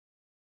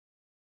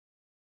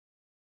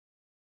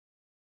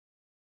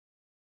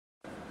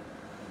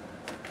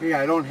Okay,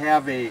 I don't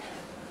have a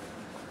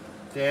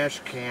dash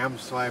cam,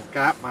 so I've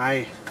got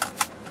my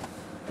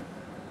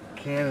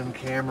Canon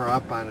camera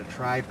up on a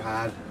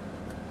tripod,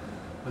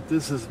 but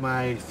this is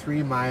my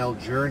 3-mile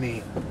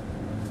journey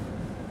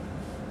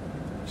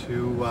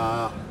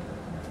to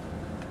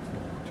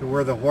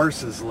where the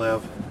horses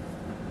live.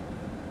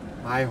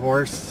 My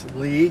horse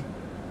Lee,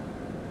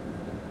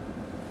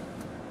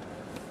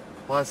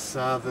 plus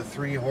the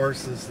 3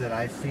 horses that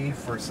I feed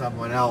for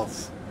someone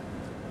else.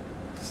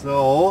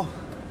 So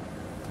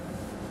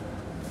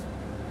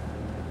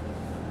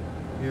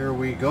here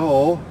we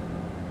go.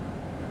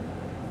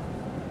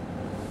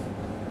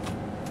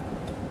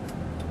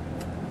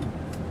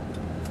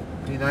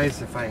 Be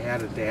nice if I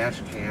had a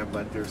dash cam,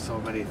 but there's so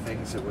many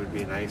things that would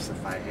be nice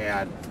if I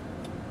had.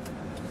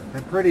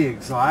 I'm pretty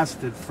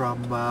exhausted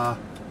from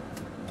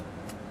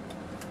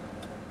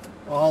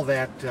all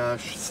that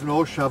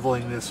snow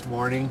shoveling this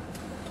morning.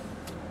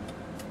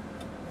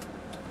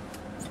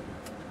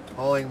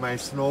 Hauling my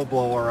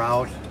snowblower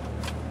out.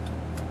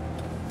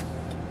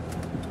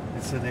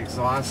 It's an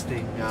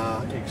exhausting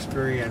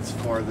experience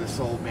for this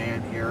old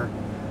man here.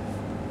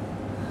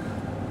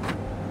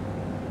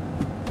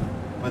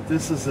 But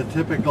this is a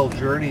typical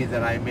journey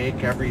that I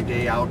make every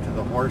day out to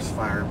the horse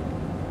farm.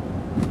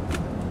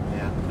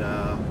 And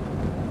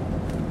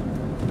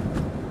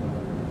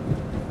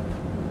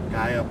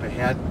guy up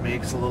ahead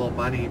makes a little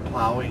money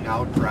plowing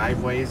out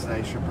driveways.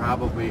 I should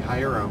probably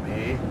hire him,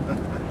 eh?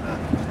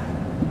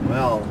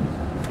 Well,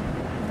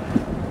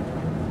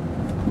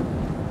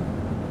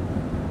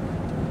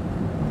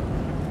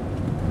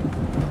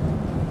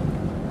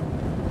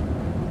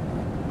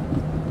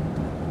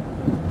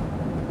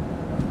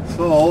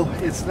 so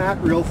it's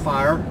not real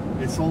far.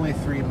 It's only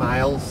 3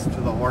 miles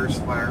to the horse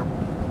farm.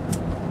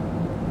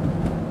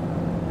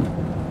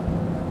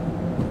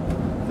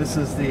 This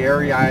is the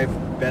area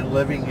I've been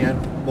living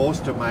in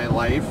most of my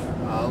life.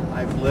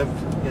 I've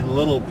lived in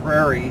Little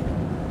Prairie,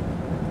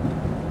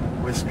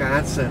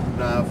 Wisconsin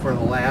for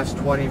the last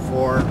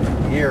 24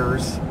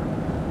 years,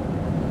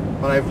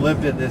 but I've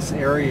lived in this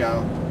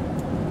area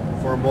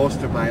for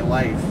most of my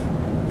life.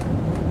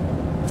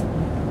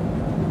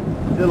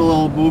 Did a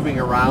little moving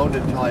around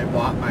until I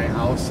bought my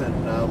house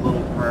in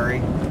Little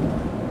Prairie.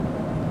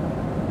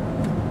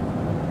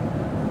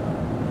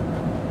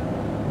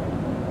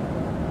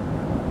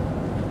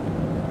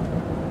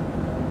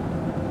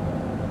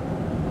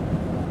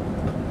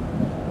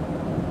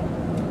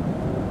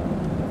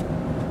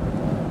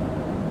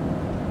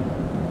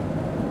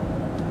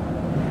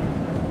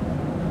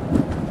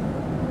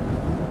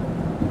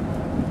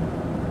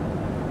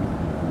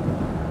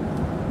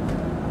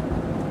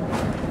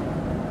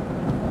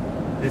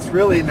 It's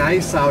really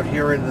nice out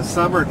here in the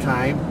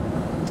summertime.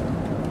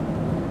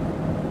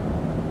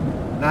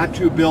 Not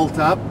too built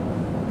up.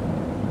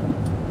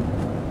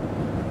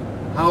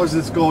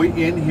 Houses go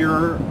in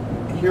here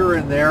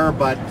and there,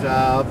 but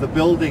the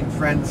building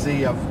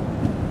frenzy of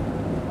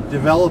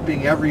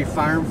developing every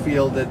farm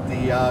field that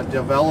the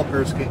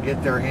developers can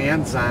get their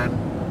hands on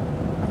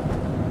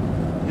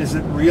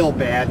isn't real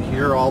bad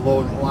here, although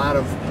a lot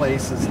of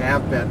places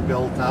have been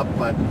built up,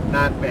 but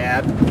not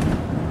bad.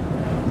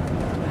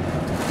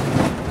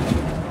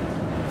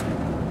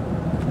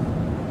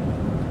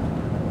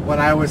 When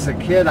I was a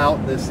kid out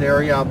in this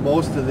area,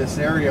 most of this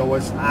area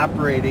was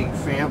operating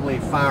family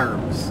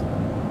farms.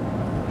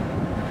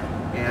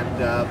 And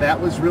that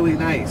was really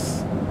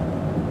nice.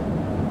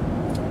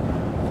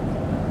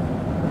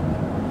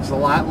 There's a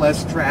lot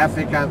less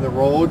traffic on the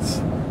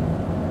roads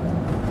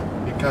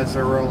because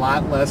there were a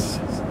lot less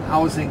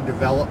housing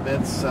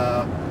developments,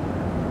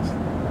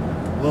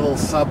 little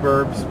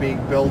suburbs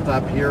being built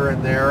up here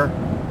and there.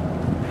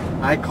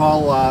 I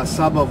call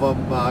some of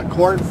them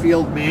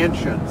cornfield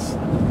mansions.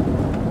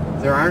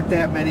 There aren't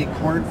that many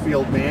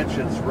cornfield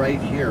mansions right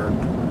here.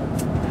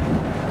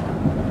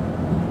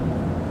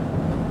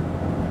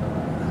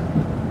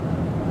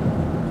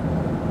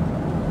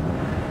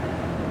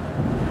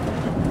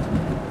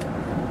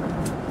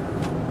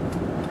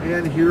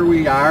 And here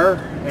we are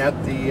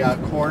at the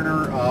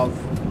corner of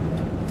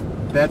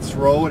Betts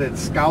Road and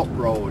Scout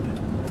Road.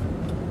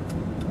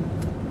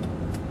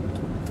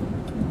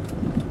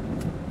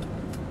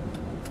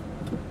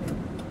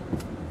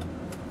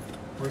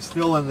 We're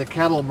still in the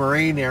Kettle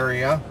Moraine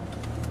area.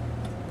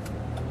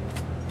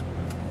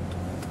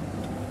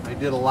 I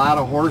did a lot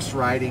of horse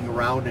riding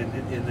around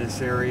in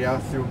this area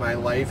through my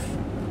life,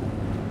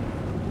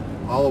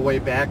 all the way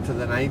back to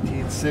the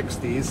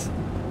 1960s.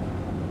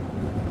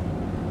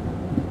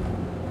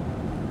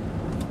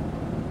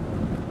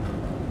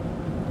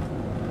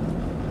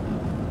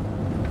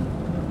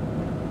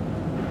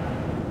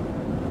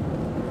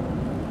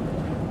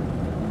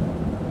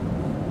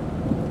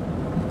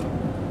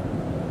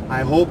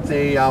 I hope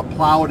they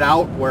plowed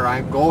out where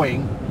I'm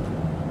going.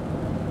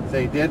 If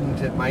they didn't,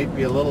 it might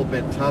be a little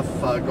bit tough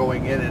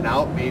going in and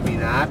out, maybe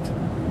not.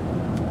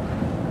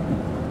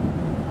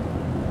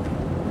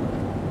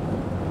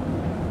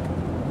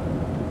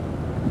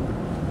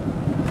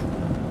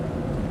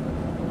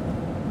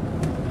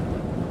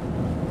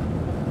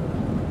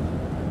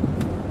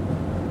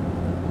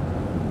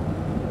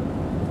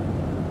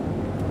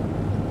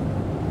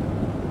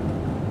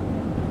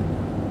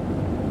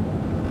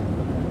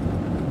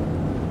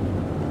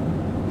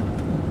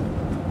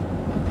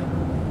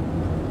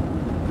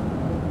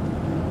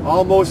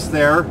 Almost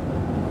there.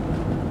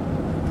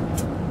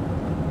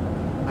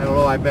 I don't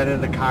know, I've been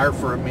in the car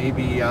for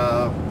maybe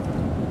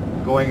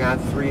going on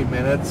 3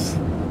 minutes,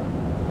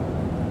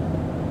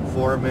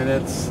 4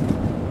 minutes.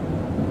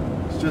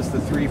 It's just a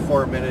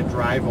 3-4 minute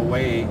drive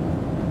away.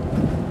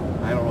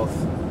 I don't know,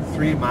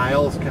 3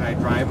 miles. Can I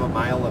drive a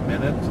mile a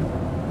minute?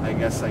 I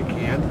guess I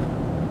can.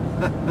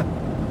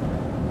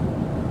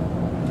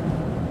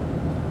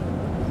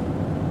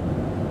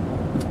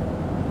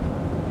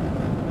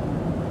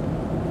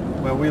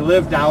 When we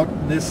lived out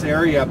in this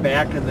area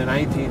back in the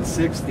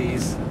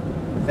 1960s,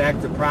 in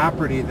fact, the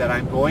property that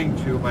I'm going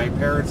to, my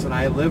parents and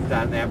I lived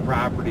on that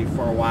property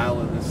for a while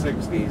in the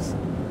 60s.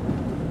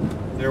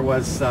 There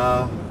was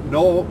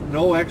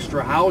no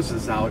extra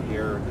houses out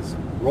here. This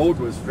road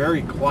was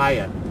very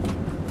quiet.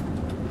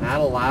 Not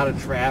a lot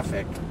of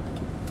traffic.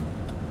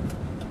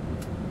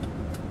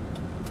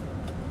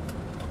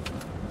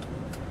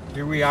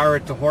 Here we are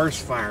at the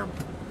horse farm.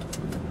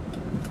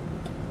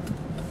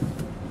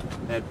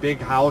 That big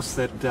house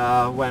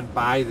that went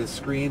by the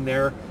screen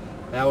there,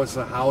 that was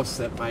a house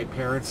that my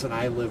parents and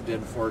I lived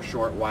in for a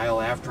short while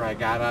after I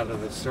got out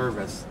of the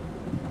service.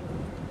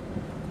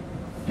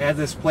 Had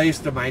this place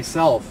to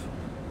myself.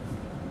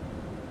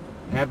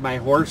 Had my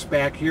horse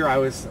back here. I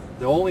was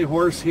the only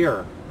horse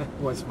here.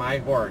 Was my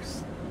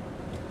horse.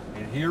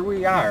 And here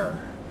we are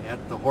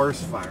at the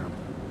horse farm.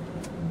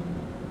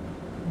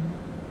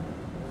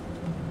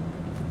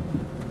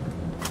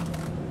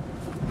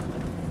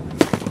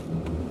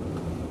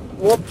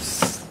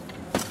 Whoops.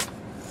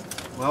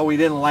 Well, we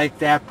didn't like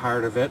that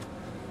part of it.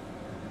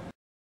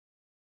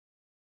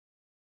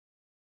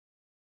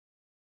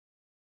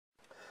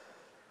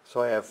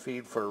 So I have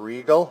feed for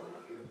Regal,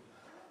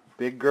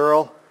 Big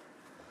Girl,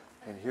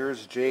 and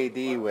here's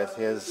JD with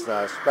his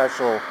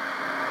special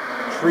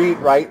treat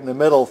right in the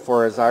middle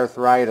for his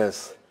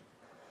arthritis.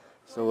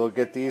 So we'll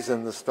get these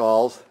in the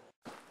stalls.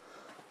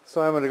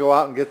 So I'm going to go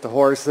out and get the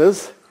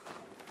horses.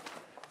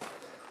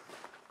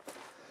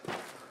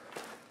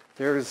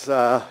 There's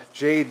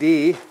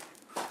JD.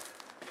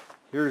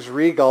 Here's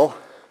Regal.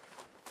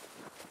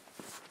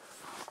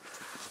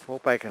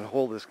 Hope I can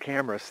hold this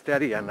camera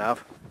steady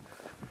enough.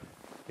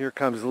 Here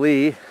comes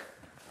Lee.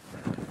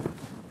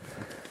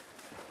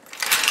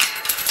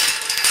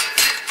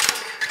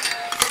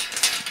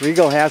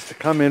 Regal has to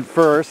come in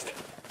first.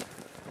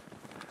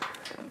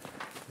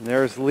 And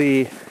there's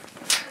Lee.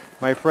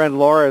 My friend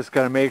Laura is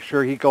going to make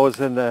sure he goes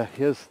into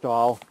his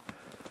stall.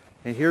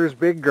 And here's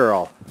Big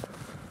Girl.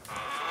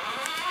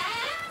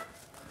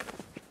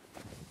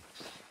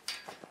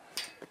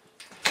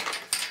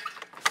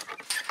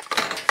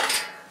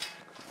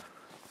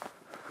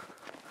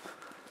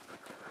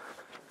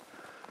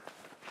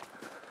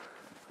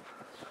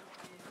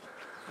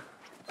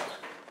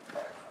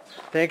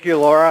 Thank you,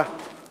 Laura.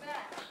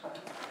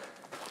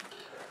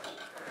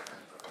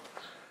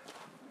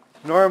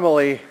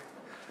 Normally,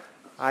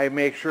 I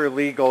make sure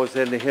Lee goes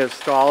into his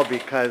stall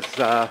because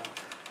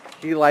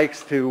he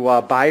likes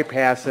to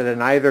bypass it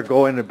and either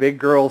go into Big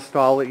Girl's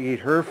stall to eat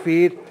her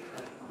feed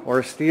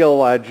or steal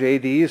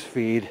JD's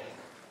feed.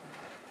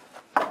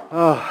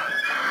 Oh.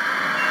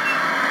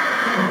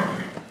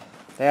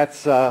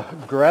 That's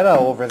Greta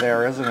over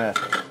there, isn't it?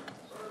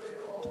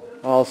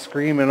 All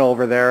screaming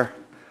over there.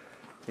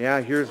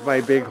 Yeah, here's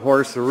my big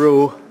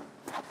horse-a-roo.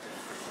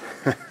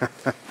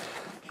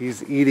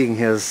 He's eating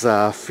his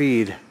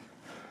feed.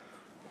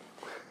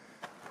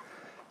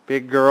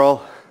 Big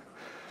Girl,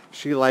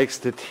 she likes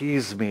to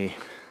tease me.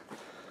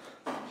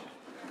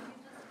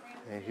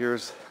 And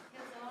here's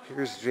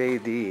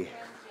JD,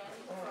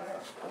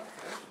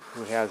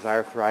 who has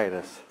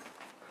arthritis.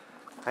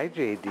 Hi,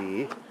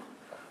 JD.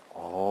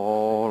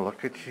 Oh,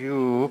 look at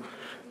you.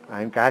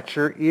 I've got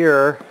your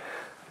ear.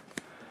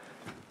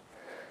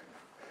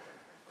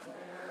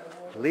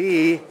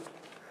 Lee.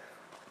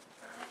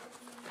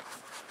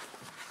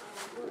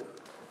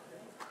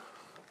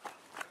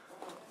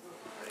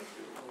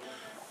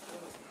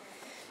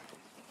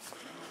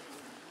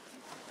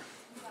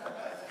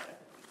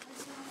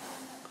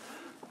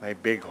 My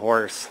big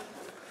horse.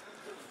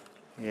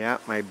 Yeah,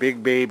 my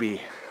big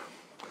baby.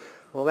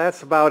 Well,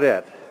 that's about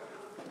it.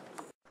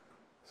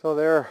 So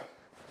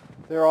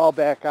they're all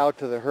back out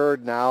to the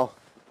herd now.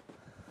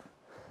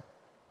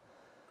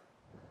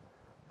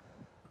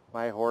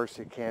 My horse,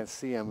 you can't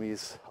see him,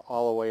 he's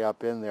all the way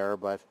up in there,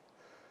 but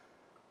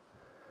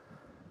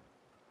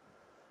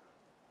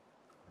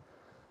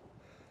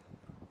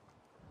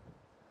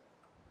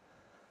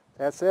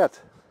that's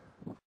it.